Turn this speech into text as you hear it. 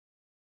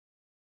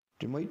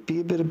There might be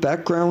a bit of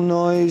background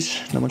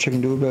noise, not much I can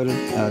do about it.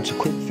 It's a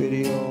quick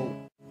video.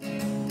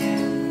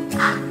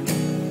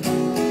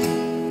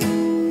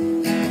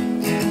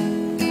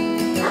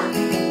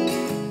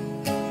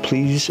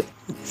 Please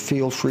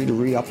feel free to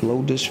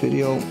re-upload this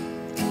video.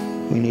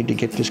 We need to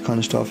get this kind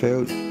of stuff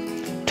out.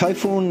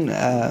 Typhoon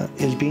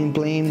is being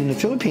blamed in the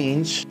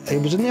Philippines. It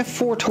was an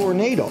F4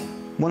 tornado,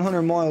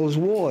 100 miles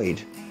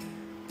wide.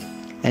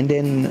 And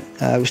then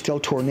it was still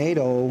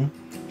tornado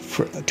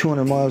for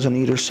 200 miles on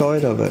either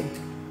side of it.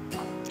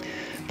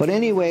 But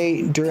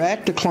anyway, they're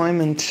at the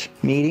climate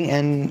meeting,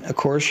 and of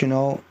course, you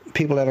know,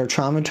 people that are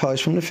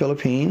traumatized from the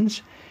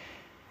Philippines.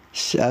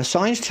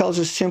 Science tells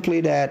us simply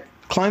that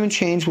climate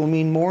change will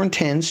mean more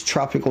intense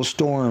tropical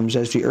storms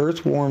as the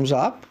Earth warms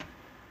up.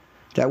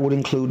 That would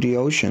include the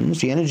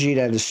oceans. The energy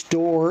that is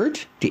stored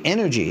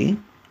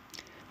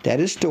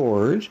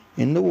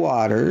in the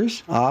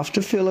waters off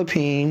the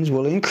Philippines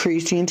will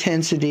increase the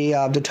intensity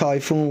of the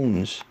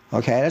typhoons.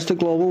 Okay, that's the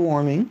global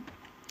warming.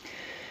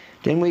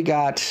 Then we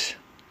got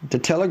the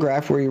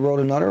Telegraph, where he wrote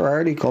another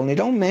article, and they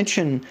don't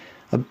mention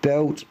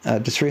about the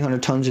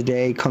 300 tons a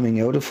day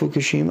coming out of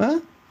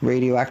Fukushima,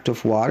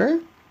 radioactive water.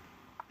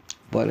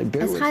 But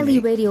as highly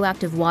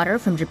radioactive water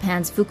from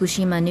Japan's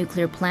Fukushima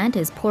nuclear plant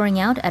is pouring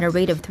out at a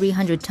rate of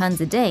 300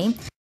 tons a day.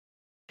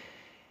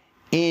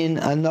 In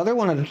another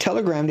one of the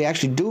Telegram, they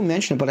actually do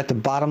mention it, but at the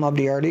bottom of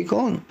the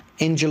article,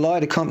 in July,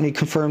 the company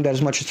confirmed that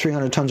as much as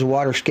 300 tons of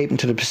water escaped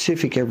into the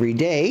Pacific every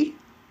day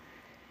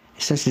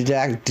since the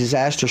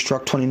disaster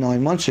struck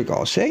 29 months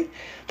ago, see?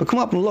 But come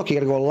up and look, you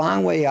got to go a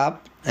long way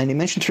up, and they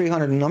mentioned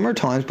 300 a number of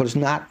times, but it's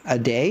not a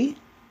day.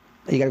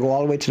 You got to go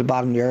all the way to the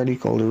bottom of the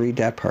article to read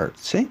that part,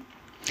 see?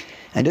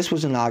 And this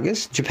was in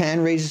August.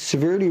 Japan raises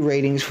severity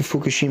ratings for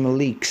Fukushima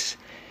leaks.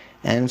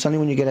 And it's only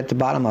when you get at the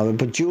bottom of it.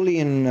 But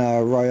Julian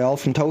Royal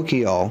from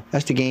Tokyo,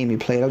 that's the game he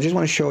played. I just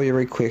want to show you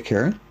right quick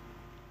here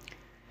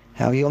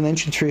how he'll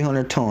mention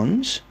 300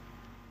 tons.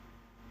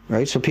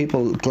 Right? So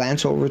people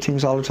glance over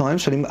things all the time.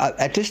 So they,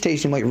 at this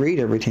stage, they might read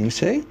everything,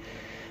 see?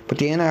 But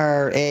the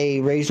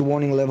NRA raised the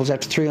warning levels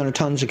after 300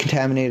 tons of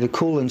contaminated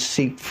coolant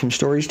seeped from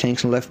storage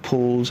tanks and left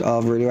pools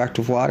of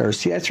radioactive water.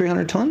 See that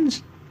 300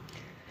 tons?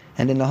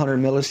 And then the 100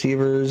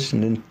 millisieverts,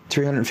 and then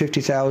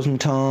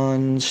 350,000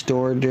 tons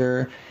stored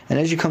there. And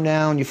as you come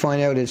down, you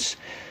find out it's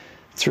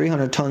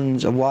 300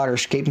 tons of water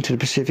escaping to the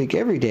Pacific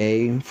every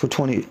day for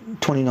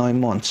 29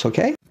 months,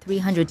 okay?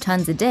 300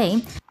 tons a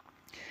day.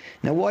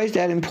 Now, why is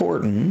that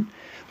important?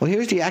 Well,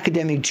 here's the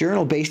academic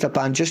journal based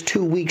upon just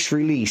 2 weeks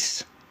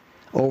release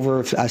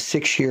over a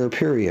 6-year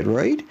period,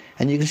 right?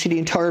 And you can see the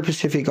entire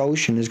Pacific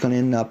Ocean is going to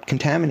end up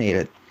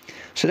contaminated.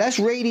 So that's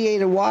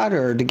radiated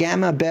water. The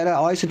gamma, beta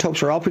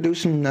isotopes are all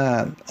producing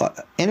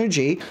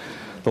energy.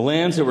 The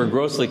lands that were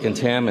grossly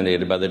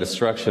contaminated by the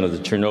destruction of the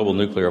Chernobyl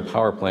nuclear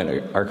power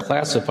plant are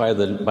classified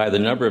by the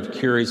number of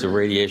curies of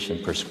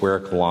radiation per square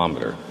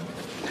kilometer.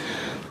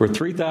 There were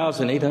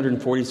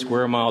 3,840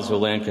 square miles of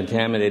land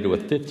contaminated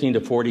with 15 to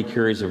 40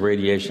 curies of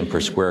radiation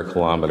per square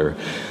kilometer.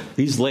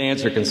 These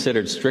lands are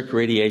considered strict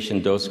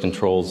radiation dose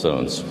control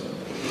zones.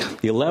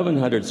 The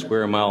 1,100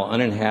 square mile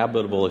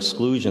uninhabitable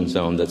exclusion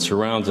zone that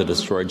surrounds a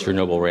destroyed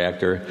Chernobyl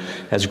reactor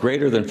has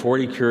greater than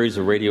 40 curies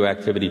of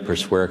radioactivity per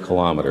square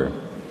kilometer.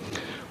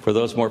 For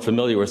those more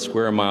familiar with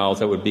square miles,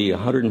 that would be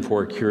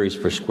 104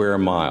 curies per square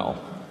mile.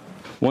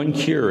 1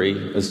 curie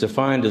is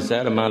defined as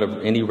that amount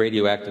of any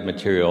radioactive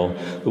material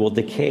that will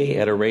decay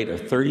at a rate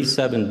of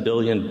 37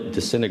 billion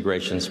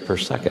disintegrations per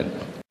second.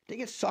 They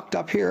get sucked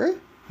up here,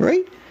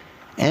 right?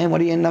 And what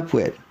do you end up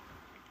with?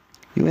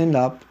 You end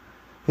up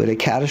with a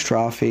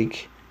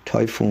catastrophic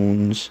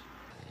typhoons.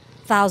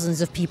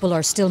 Thousands of people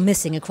are still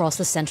missing across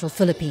the central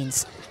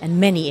Philippines, and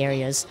many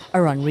areas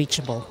are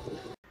unreachable.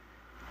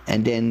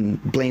 And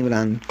then blame it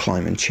on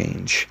climate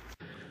change.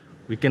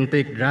 We can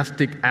take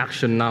drastic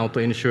action now to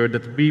ensure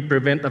that we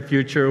prevent a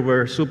future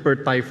where super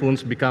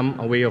typhoons become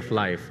a way of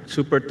life.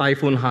 Super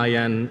Typhoon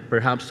Haiyan,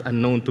 perhaps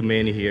unknown to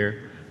many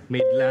here,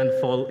 made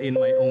landfall in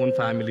my own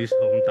family's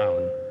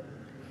hometown.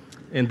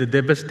 And the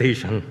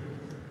devastation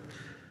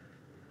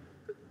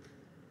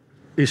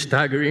is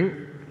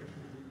staggering.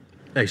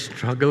 I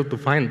struggle to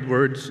find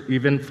words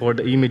even for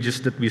the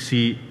images that we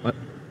see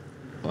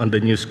on the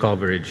news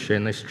coverage.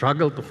 And I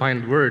struggle to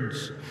find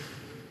words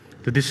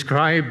to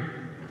describe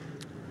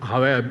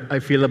how I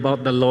feel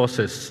about the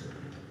losses.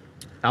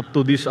 Up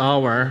to this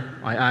hour,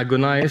 I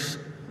agonize,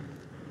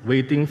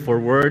 waiting for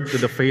word to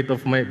the fate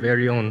of my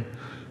very own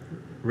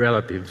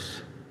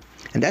relatives.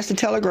 And that's the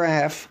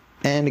Telegraph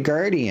and the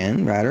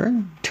Guardian, rather,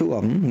 two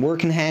of them,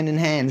 working hand in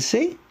hand.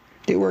 See?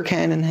 They work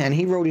hand in hand.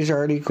 He wrote his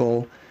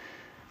article,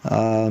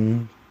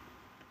 but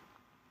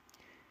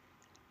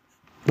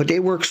they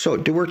work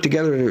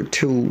together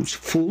to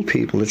fool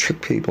people, to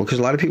trick people, because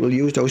a lot of people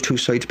use those two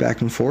sites back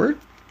and forth.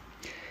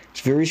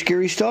 It's very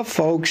scary stuff,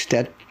 folks,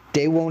 that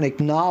they won't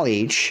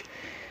acknowledge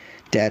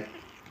that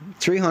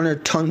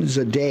 300 tons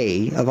a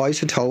day of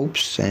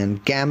isotopes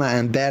and gamma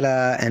and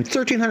beta and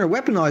 1,300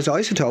 weaponized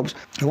isotopes.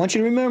 I want you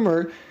to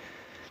remember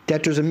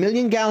that there's 1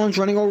 million gallons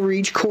running over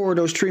each core,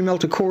 those 3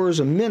 melted cores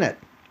a minute.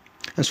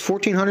 That's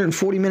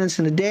 1,440 minutes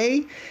in a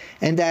day,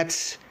 and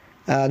that's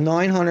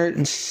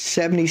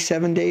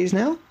 977 days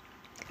now.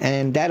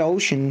 And that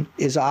ocean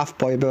is off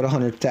by about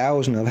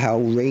 100,000 of how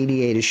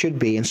radiated it should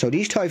be. And so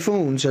these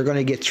typhoons are going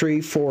to get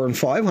 300, 400, and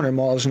 500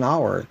 miles an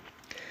hour.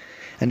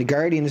 And the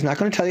Guardian is not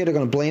going to tell you they're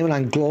going to blame it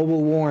on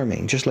global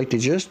warming, just like they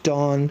just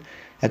done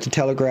at the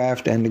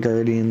Telegraph and the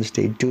Guardians.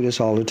 They do this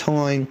all the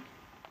time.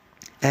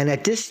 And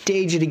at this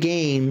stage of the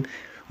game,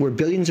 where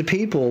billions of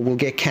people will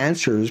get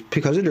cancers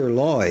because of their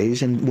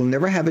lies and will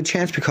never have a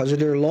chance because of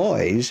their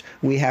lies,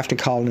 we have to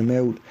call them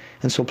out.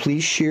 And so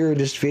please share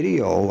this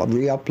video,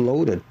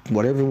 re-upload it,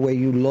 whatever way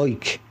you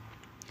like.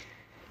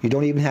 You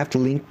don't even have to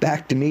link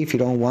back to me if you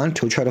don't want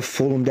to. Try to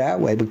fool them that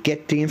way, but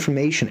get the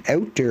information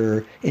out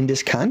there in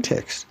this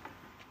context.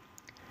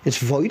 It's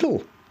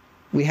vital.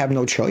 We have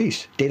no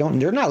choice.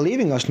 They're not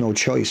leaving us no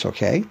choice,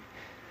 okay?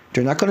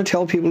 They're not going to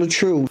tell people the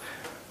truth.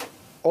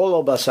 All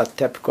of us at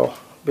TEPCO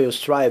will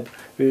strive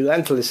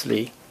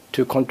relentlessly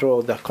to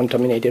control the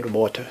contaminated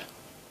water.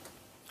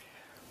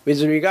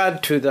 With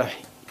regard to the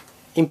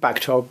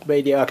impact of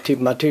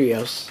radioactive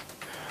materials,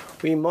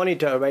 we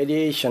monitor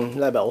radiation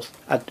levels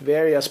at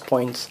various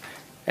points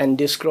and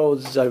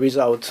disclose the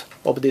results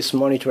of this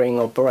monitoring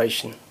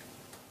operation.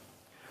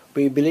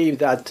 We believe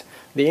that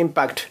the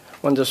impact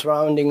on the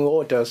surrounding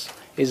waters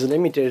is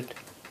limited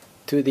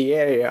to the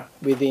area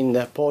within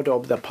the port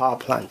of the power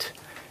plant,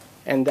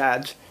 and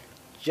that,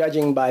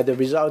 judging by the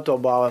result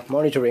of our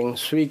monitoring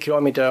 3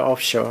 kilometers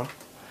offshore,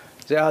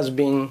 there has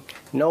been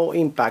no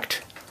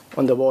impact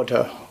on the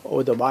water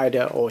or the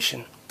wider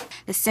ocean.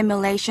 The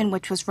simulation,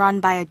 which was run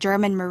by a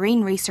German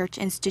Marine Research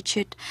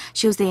Institute,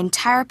 shows the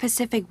entire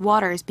Pacific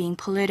waters being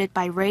polluted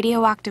by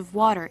radioactive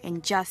water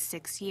in just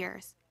 6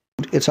 years.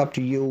 It's up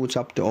to you, it's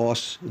up to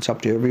us, it's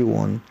up to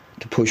everyone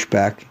to push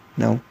back.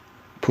 No,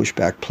 push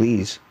back,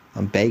 please.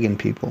 I'm begging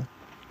people.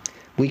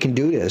 We can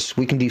do this.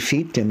 We can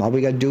defeat them. All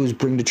we got to do is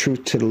bring the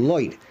truth to the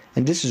light.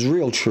 And this is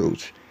real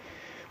truth.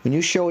 When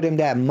you show them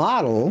that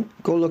model,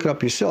 go look it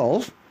up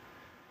yourself,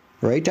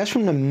 right? That's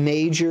from the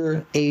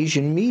major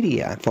Asian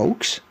media,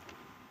 folks.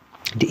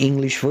 The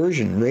English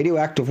version,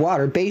 radioactive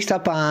water, based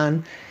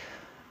upon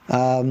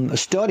a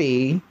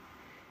study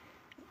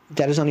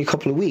that is only a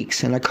couple of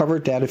weeks. And I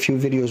covered that a few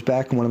videos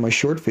back in one of my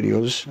short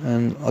videos,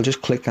 and I'll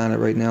just click on it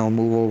right now and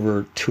move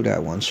over to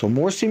that one. So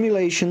more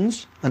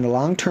simulations on the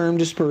long-term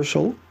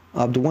dispersal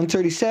of the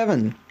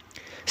 137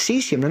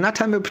 cesium. They're not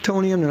talking about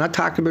plutonium, they're not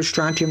talking about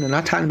strontium, they're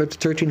not talking about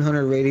the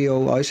 1300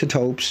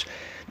 radioisotopes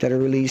that are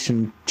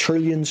releasing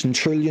trillions and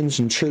trillions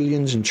and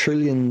trillions and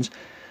trillions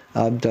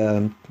of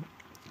the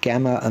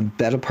gamma and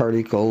beta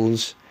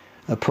particles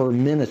per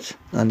minute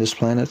on this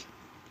planet.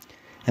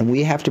 And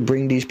we have to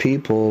bring these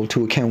people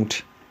to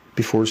account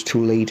before it's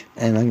too late.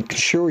 And I can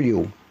assure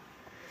you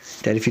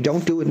that if you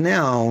don't do it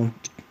now,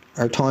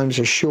 our times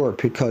are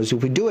short, because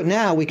if we do it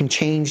now, we can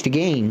change the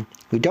game.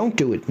 If we don't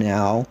do it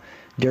now,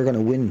 they're going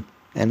to win.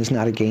 And it's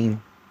not a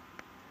game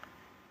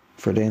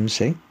for them,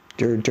 see?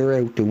 They're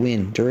out to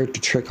win. They're out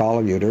to trick all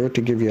of you. They're out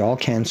to give you all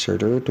cancer.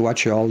 They're out to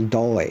watch you all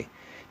die.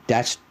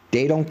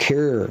 They don't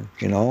care,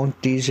 you know.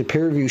 These are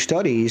peer-reviewed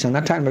studies. I'm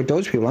not talking about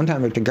those people. I'm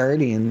talking about the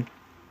Guardian.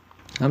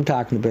 I'm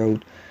talking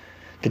about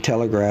the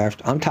Telegraph.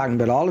 I'm talking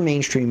about all the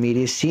mainstream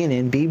media,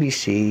 CNN,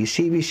 BBC,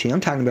 CBC.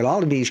 I'm talking about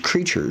all of these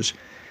creatures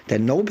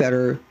that know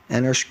better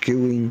and are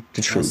skewing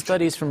the truth.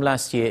 Studies from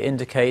last year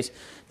indicate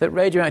that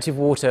radioactive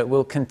water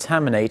will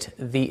contaminate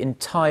the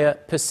entire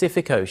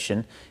Pacific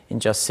Ocean in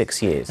just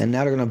 6 years. And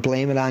now they're going to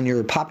blame it on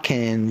your pop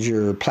cans,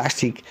 your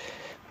plastic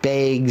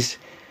bags,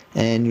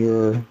 and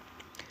your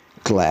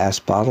glass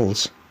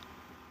bottles.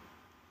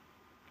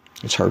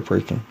 It's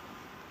heartbreaking.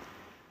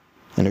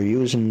 And they're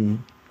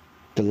using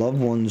the loved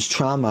one's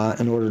trauma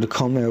in order to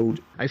come out.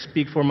 I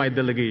speak for my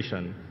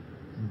delegation,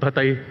 but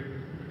I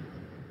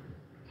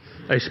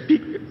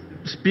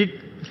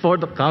speak for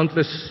the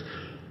countless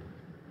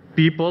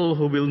people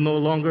who will no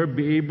longer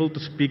be able to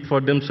speak for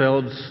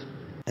themselves.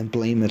 And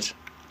blame it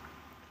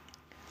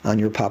on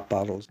your pop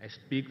bottles. I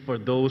speak for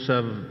those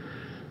of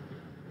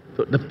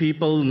the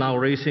people now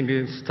raising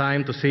it's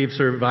time to save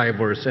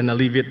survivors and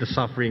alleviate the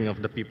suffering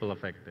of the people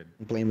affected.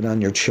 Blame it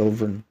on your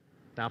children.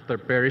 After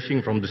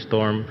perishing from the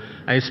storm,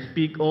 I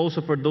speak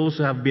also for those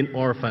who have been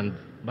orphaned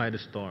by the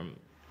storm.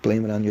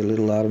 Blame it on your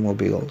little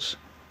automobiles.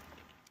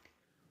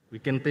 We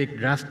can take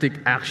drastic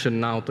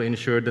action now to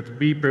ensure that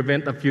we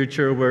prevent a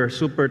future where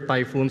super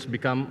typhoons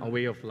become a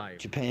way of life.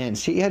 Japan.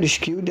 See how they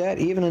skewed that?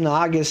 Even in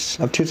August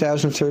of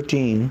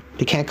 2013,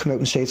 they can't come out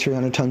and say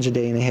 300 tons a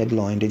day in a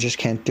headline. They just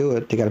can't do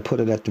it. They got to put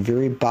it at the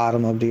very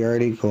bottom of the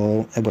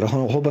article, and with a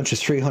whole bunch of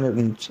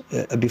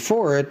 300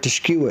 before it to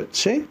skew it.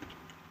 See?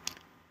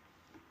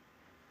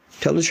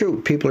 Tell the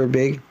truth. People are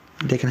big.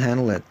 They can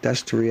handle it.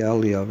 That's the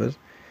reality of it.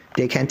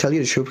 They can't tell you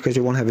the truth because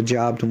they won't have a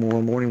job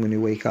tomorrow morning when they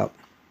wake up.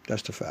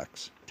 That's the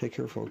facts. Take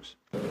care, folks.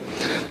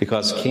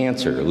 Because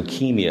cancer,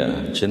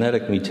 leukemia,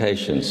 genetic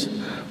mutations,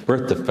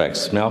 birth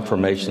defects,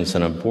 malformations,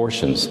 and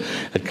abortions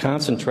at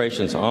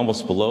concentrations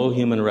almost below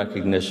human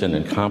recognition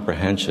and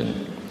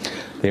comprehension.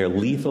 They are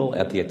lethal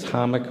at the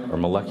atomic or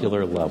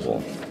molecular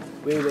level.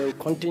 we will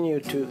continue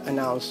to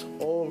announce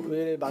all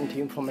relevant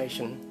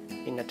information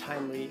in a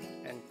timely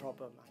and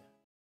proper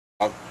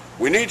manner.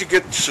 We need to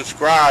get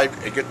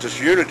subscribed and get this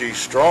unity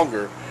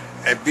stronger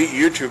and beat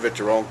YouTube at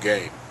their own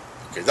game.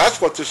 Okay, that's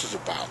what this is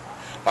about.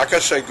 Like I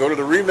say, go to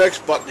the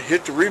remix button,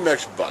 hit the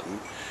remix button.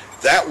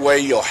 That way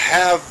you'll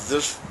have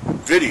this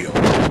video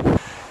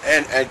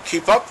and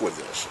keep up with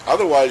this.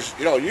 Otherwise,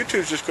 you know,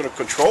 YouTube's just going to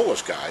control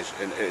us, guys,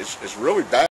 and it's really bad.